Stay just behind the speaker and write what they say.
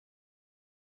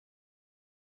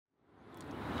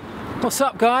What's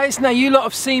up guys? Now you lot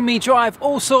have seen me drive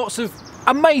all sorts of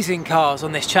amazing cars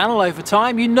on this channel over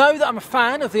time. You know that I'm a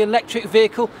fan of the electric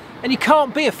vehicle, and you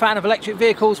can't be a fan of electric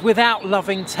vehicles without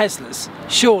loving Teslas,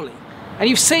 surely. And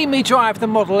you've seen me drive the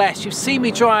Model S, you've seen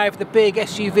me drive the big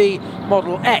SUV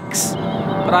Model X,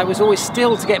 but I was always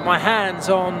still to get my hands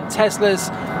on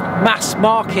Tesla's mass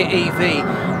market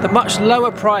EV, the much lower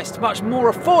priced, much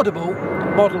more affordable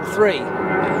Model 3.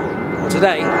 Well,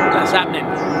 today, that's happening.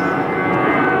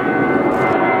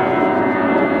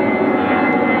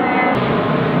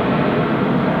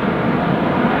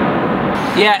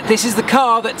 Yeah, this is the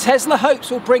car that Tesla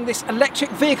hopes will bring this electric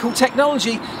vehicle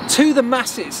technology to the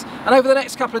masses. And over the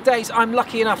next couple of days, I'm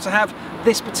lucky enough to have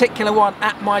this particular one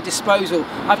at my disposal.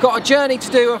 I've got a journey to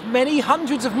do of many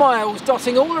hundreds of miles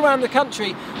dotting all around the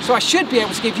country, so I should be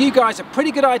able to give you guys a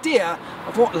pretty good idea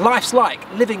of what life's like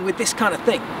living with this kind of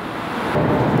thing.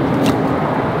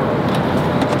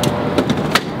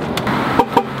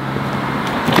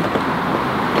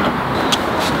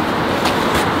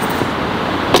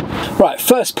 Right,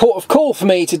 first port of call for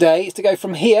me today is to go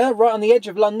from here, right on the edge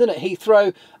of London at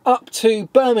Heathrow, up to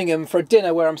Birmingham for a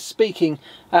dinner where I'm speaking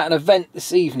at an event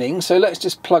this evening. So let's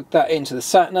just plug that into the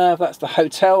sat-nav. That's the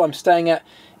hotel I'm staying at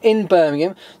in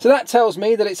Birmingham. So that tells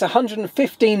me that it's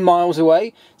 115 miles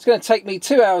away. It's going to take me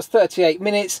 2 hours 38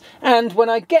 minutes, and when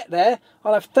I get there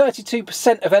I'll have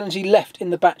 32% of energy left in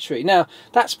the battery. Now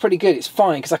that's pretty good, it's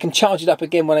fine because I can charge it up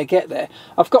again when I get there.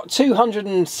 I've got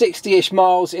 260-ish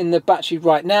miles in the battery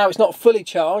right now. It's not fully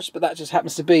charged, but that just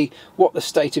happens to be what the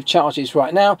state of charge is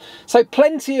right now. So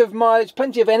plenty of mileage,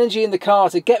 plenty of energy in the car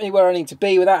to get me where I need to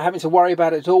be without having to worry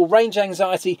about it at all. Range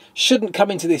anxiety shouldn't come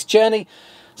into this journey.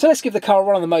 So let's give the car a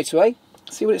run on the motorway,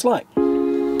 see what it's like.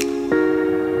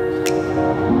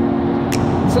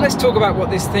 So let's talk about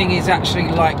what this thing is actually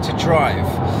like to drive.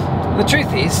 The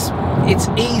truth is, it's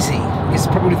easy. It's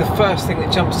probably the first thing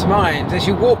that jumps to mind. As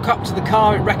you walk up to the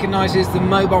car, it recognises the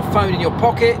mobile phone in your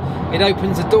pocket, it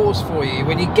opens the doors for you.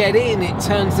 When you get in, it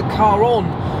turns the car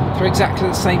on through exactly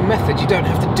the same method. You don't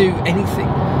have to do anything.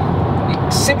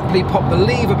 You simply pop the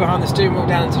lever behind the steering wheel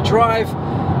down into drive,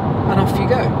 and off you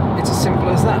go. It's as simple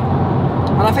as that.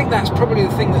 And I think that's probably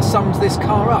the thing that sums this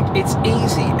car up. It's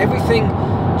easy. Everything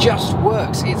just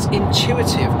works. It's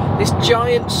intuitive. This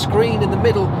giant screen in the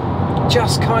middle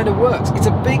just kind of works. It's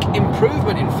a big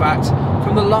improvement, in fact,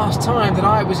 from the last time that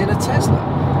I was in a Tesla.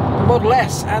 The Model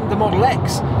S and the Model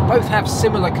X both have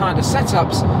similar kind of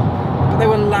setups, but they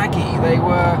were laggy. They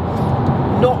were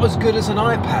not as good as an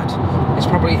iPad, is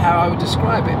probably how I would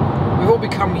describe it. We've all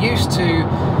become used to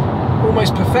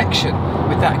almost perfection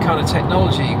with that kind of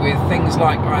technology, with things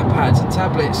like iPads and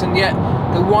tablets, and yet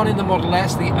the one in the Model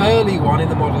S, the early one in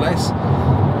the Model S,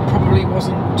 probably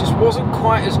wasn't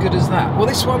quite as good as that. Well,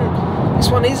 this one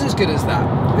is as good as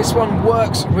that. This one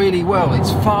works really well.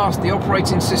 It's fast, the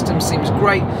operating system seems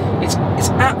great, it's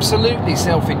absolutely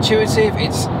self-intuitive,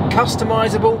 it's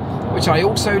customizable, which I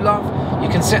also love. You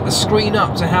can set the screen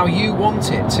up to how you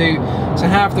want it, to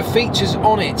have the features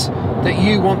on it that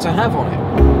you want to have on it.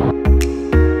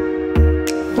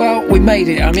 Well, we made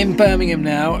it. I'm in Birmingham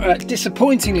now.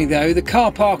 Disappointingly though, the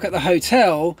car park at the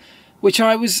hotel, which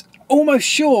I was almost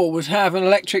sure would have an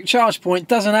electric charge point,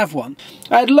 doesn't have one.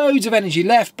 I had loads of energy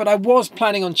left, but I was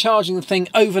planning on charging the thing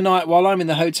overnight while I'm in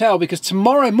the hotel, because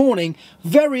tomorrow morning,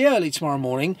 very early tomorrow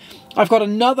morning, I've got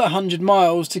another 100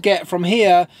 miles to get from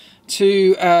here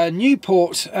to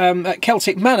Newport at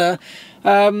Celtic Manor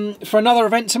for another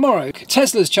event tomorrow.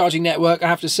 Tesla's charging network, I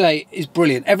have to say, is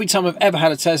brilliant. Every time I've ever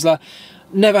had a Tesla,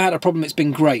 never had a problem, it's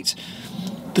been great.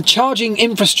 The charging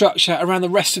infrastructure around the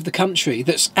rest of the country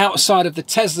that's outside of the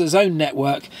Tesla's own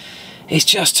network is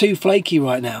just too flaky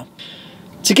right now.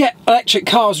 To get electric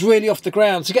cars really off the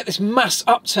ground, to get this mass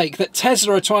uptake that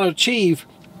Tesla are trying to achieve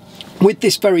with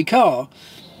this very car,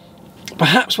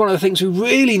 perhaps one of the things we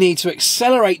really need to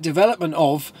accelerate development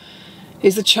of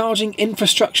is the charging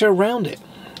infrastructure around it.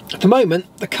 At the moment,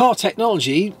 the car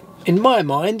technology, in my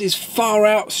mind, is far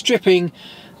outstripping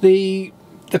the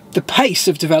pace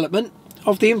of development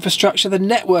of the infrastructure, the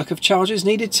network of chargers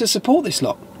needed to support this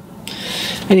lot.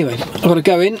 Anyway, I've got to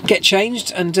go in, get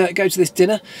changed, and go to this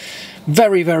dinner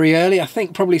very, very early. I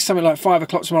think probably something like 5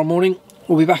 o'clock tomorrow morning.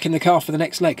 We'll be back in the car for the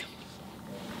next leg.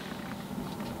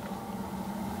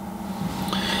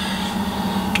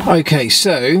 Okay,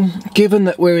 so given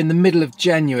that we're in the middle of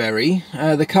January,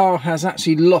 the car has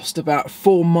actually lost about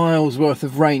 4 miles worth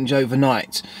of range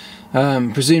overnight.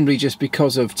 Presumably just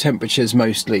because of temperatures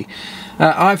mostly.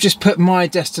 I've just put my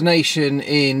destination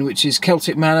in, which is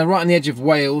Celtic Manor, right on the edge of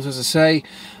Wales, as I say.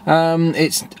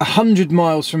 It's 100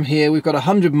 miles from here. We've got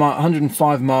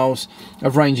 105 miles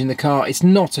of range in the car. It's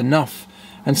not enough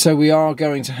and so we are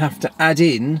going to have to add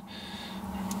in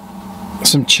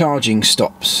some charging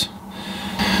stops.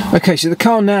 Okay, so the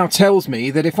car now tells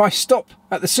me that if I stop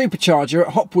at the supercharger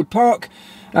at Hopwood Park,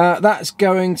 I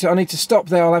need to stop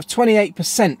there. I'll have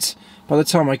 28% by the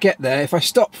time I get there. If I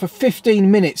stop for 15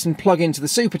 minutes and plug into the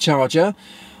supercharger,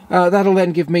 that'll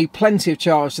then give me plenty of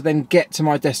charge to then get to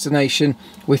my destination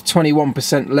with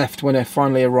 21% left when I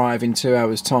finally arrive in 2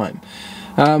 hours' time.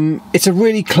 It's a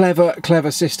really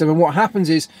clever system, and what happens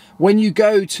is when you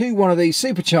go to one of these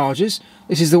superchargers,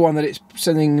 this is the one that it's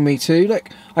sending me to, look,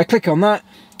 I click on that,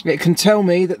 it can tell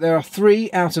me that there are 3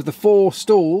 out of the 4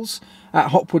 stalls at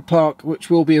Hopwood Park which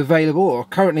will be available, or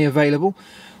currently available.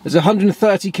 There's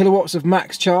 130 kilowatts of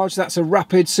max charge. That's a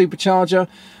rapid supercharger.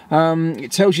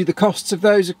 It tells you the costs of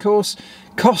those, of course.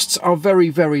 Costs are very,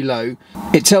 very low.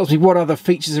 It tells me what other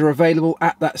features are available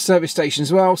at that service station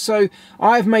as well. So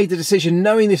I've made the decision,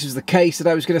 knowing this was the case, that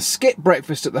I was going to skip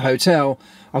breakfast at the hotel.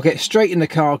 I'll get straight in the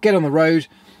car, get on the road.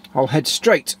 I'll head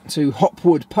straight to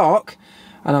Hopwood Park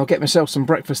and I'll get myself some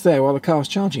breakfast there while the car's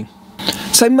charging.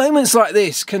 So moments like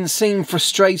this can seem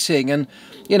frustrating, and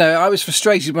you know, I was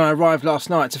frustrated when I arrived last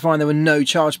night to find there were no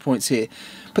charge points here.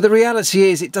 But the reality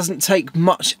is it doesn't take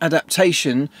much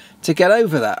adaptation to get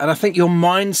over that, and I think your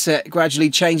mindset gradually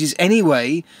changes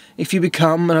anyway if you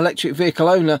become an electric vehicle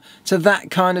owner to that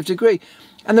kind of degree.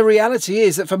 And the reality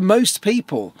is that for most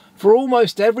people, for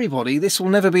almost everybody, this will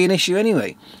never be an issue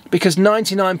anyway, because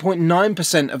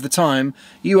 99.9% of the time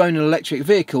you own an electric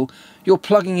vehicle, you're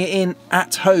plugging it in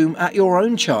at home at your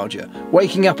own charger,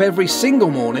 waking up every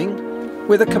single morning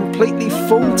with a completely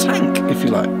full tank, if you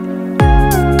like.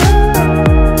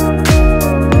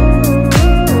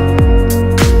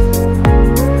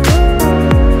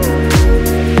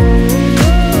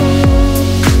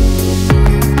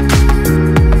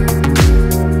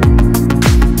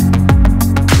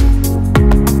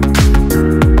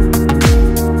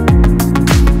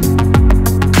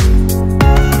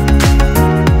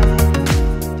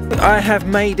 I have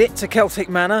made it to Celtic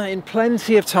Manor in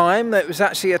plenty of time. It was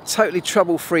actually a totally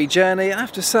trouble-free journey. I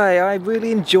have to say, I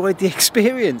really enjoyed the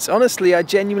experience. Honestly, I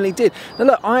genuinely did. Now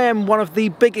look, I am one of the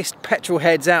biggest petrol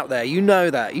heads out there. You know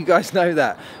that. You guys know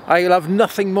that. I love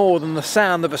nothing more than the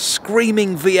sound of a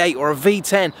screaming V8 or a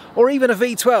V10 or even a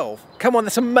V12. Come on,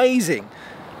 that's amazing.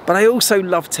 But I also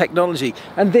love technology,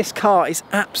 and this car is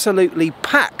absolutely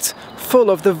packed full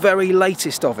of the very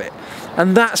latest of it.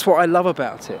 And that's what I love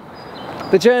about it.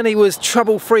 The journey was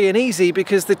trouble-free and easy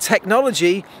because the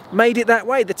technology made it that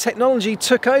way. The technology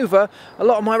took over a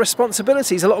lot of my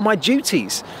responsibilities, a lot of my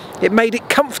duties. It made it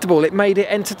comfortable, it made it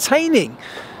entertaining.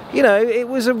 You know, it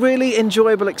was a really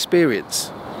enjoyable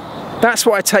experience. That's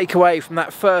what I take away from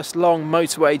that first long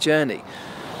motorway journey.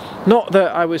 Not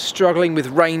that I was struggling with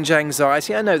range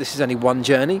anxiety. I know this is only one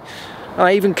journey.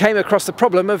 I even came across the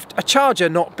problem of a charger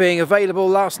not being available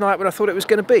last night when I thought it was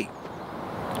going to be.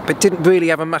 But it didn't really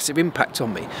have a massive impact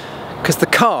on me because the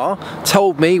car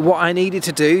told me what I needed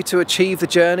to do to achieve the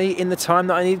journey in the time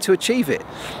that I needed to achieve it,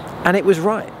 and it was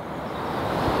right.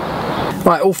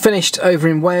 Right, all finished over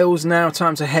in Wales. Now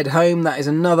time to head home. That is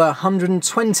another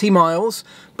 120 miles,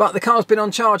 but the car's been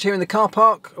on charge here in the car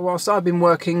park whilst I've been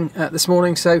working this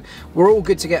morning, so we're all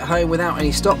good to get home without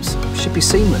any stops. Should be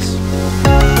seamless.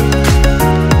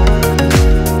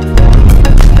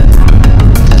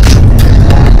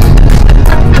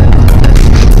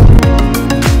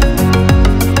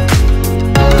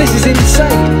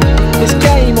 Insane. This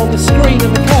game on the screen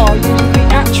of the car uses the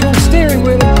actual steering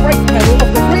wheel and brake pedal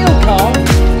of the real car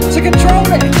to control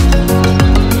it.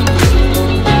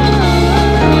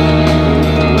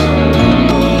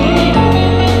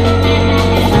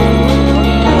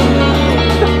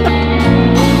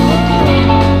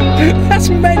 That's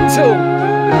mental.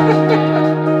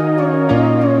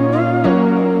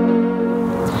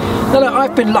 Now look,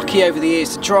 I've been lucky over the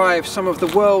years to drive some of the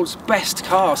world's best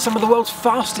cars, some of the world's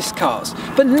fastest cars,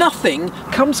 but nothing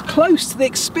comes close to the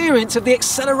experience of the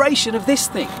acceleration of this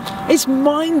thing. It's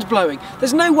mind-blowing.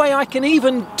 There's no way I can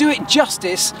even do it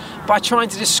justice by trying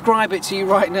to describe it to you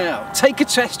right now. Take a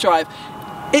test drive.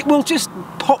 It will just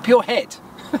pop your head.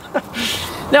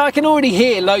 Now I can already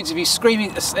hear loads of you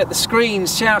screaming at the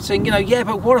screens, shouting, you know, yeah,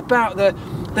 but what about the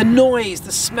noise,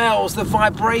 the smells, the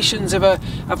vibrations of a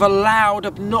loud,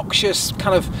 obnoxious,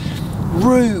 kind of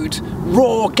rude,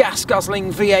 raw,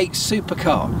 gas-guzzling V8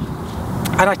 supercar?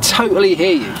 And I totally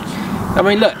hear you. I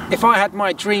mean, look, if I had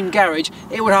my dream garage,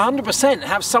 it would 100%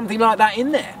 have something like that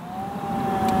in there.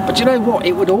 But you know what?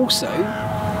 It would also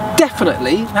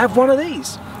definitely have one of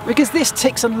these, because this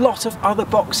ticks a lot of other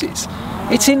boxes.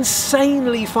 It's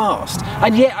insanely fast,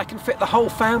 and yet I can fit the whole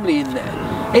family in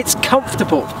there. It's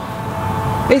comfortable.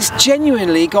 It's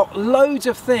genuinely got loads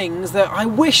of things that I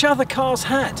wish other cars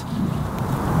had.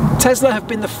 Tesla have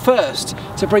been the first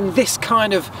to bring this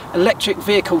kind of electric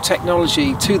vehicle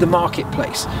technology to the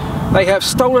marketplace. They have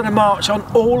stolen a march on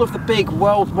all of the big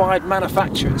worldwide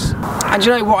manufacturers. And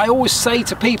you know what I always say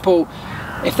to people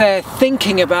if they're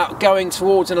thinking about going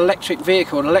towards an electric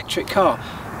vehicle, an electric car,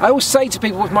 I always say to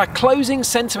people with my closing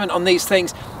sentiment on these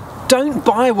things, don't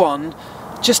buy one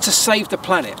just to save the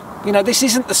planet. You know, this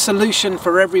isn't the solution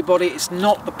for everybody. It's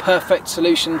not the perfect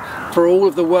solution for all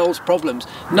of the world's problems.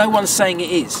 No one's saying it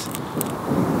is.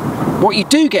 What you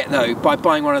do get though by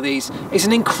buying one of these is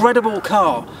an incredible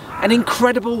car, an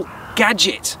incredible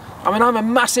gadget. I mean, I'm a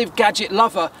massive gadget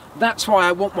lover. That's why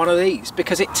I want one of these,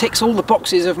 because it ticks all the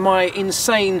boxes of my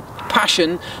insane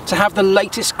passion to have the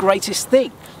latest, greatest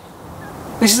thing.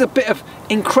 This is a bit of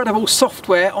incredible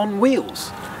software on wheels,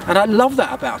 and I love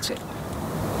that about it.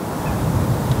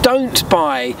 Don't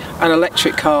buy an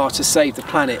electric car to save the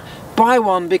planet. Buy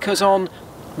one because on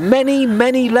many,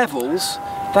 many levels,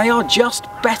 they are just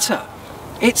better.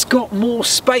 It's got more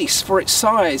space for its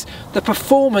size. The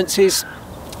performance is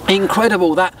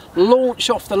incredible. That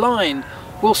launch off the line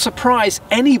will surprise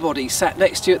anybody sat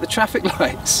next to you at the traffic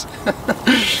lights.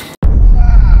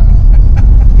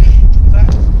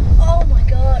 Oh my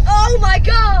god! Oh my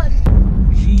god!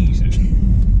 Jesus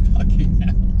fucking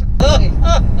hell.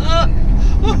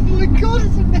 Oh my god,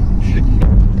 it's amazing.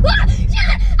 Bloody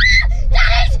hell.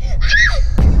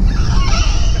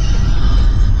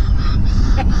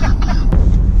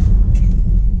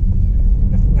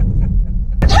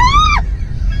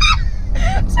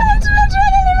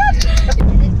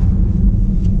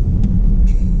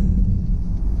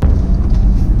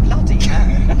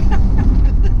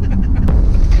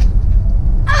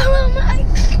 Oh my!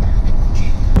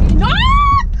 No!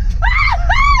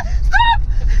 Stop!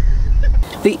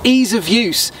 The ease of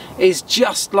use is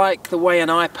just like the way an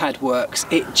iPad works.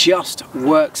 It just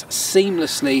works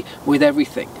seamlessly with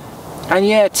everything. And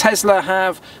yeah, Tesla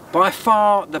have by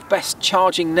far the best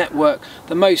charging network,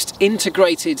 the most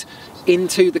integrated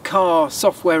into the car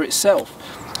software itself,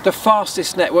 the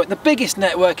fastest network, the biggest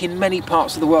network in many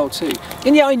parts of the world too.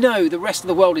 And yeah, I know the rest of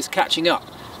the world is catching up,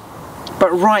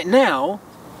 but right now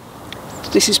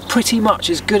this is pretty much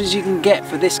as good as you can get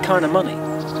for this kind of money.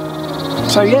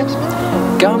 So yeah,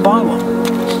 go and buy one.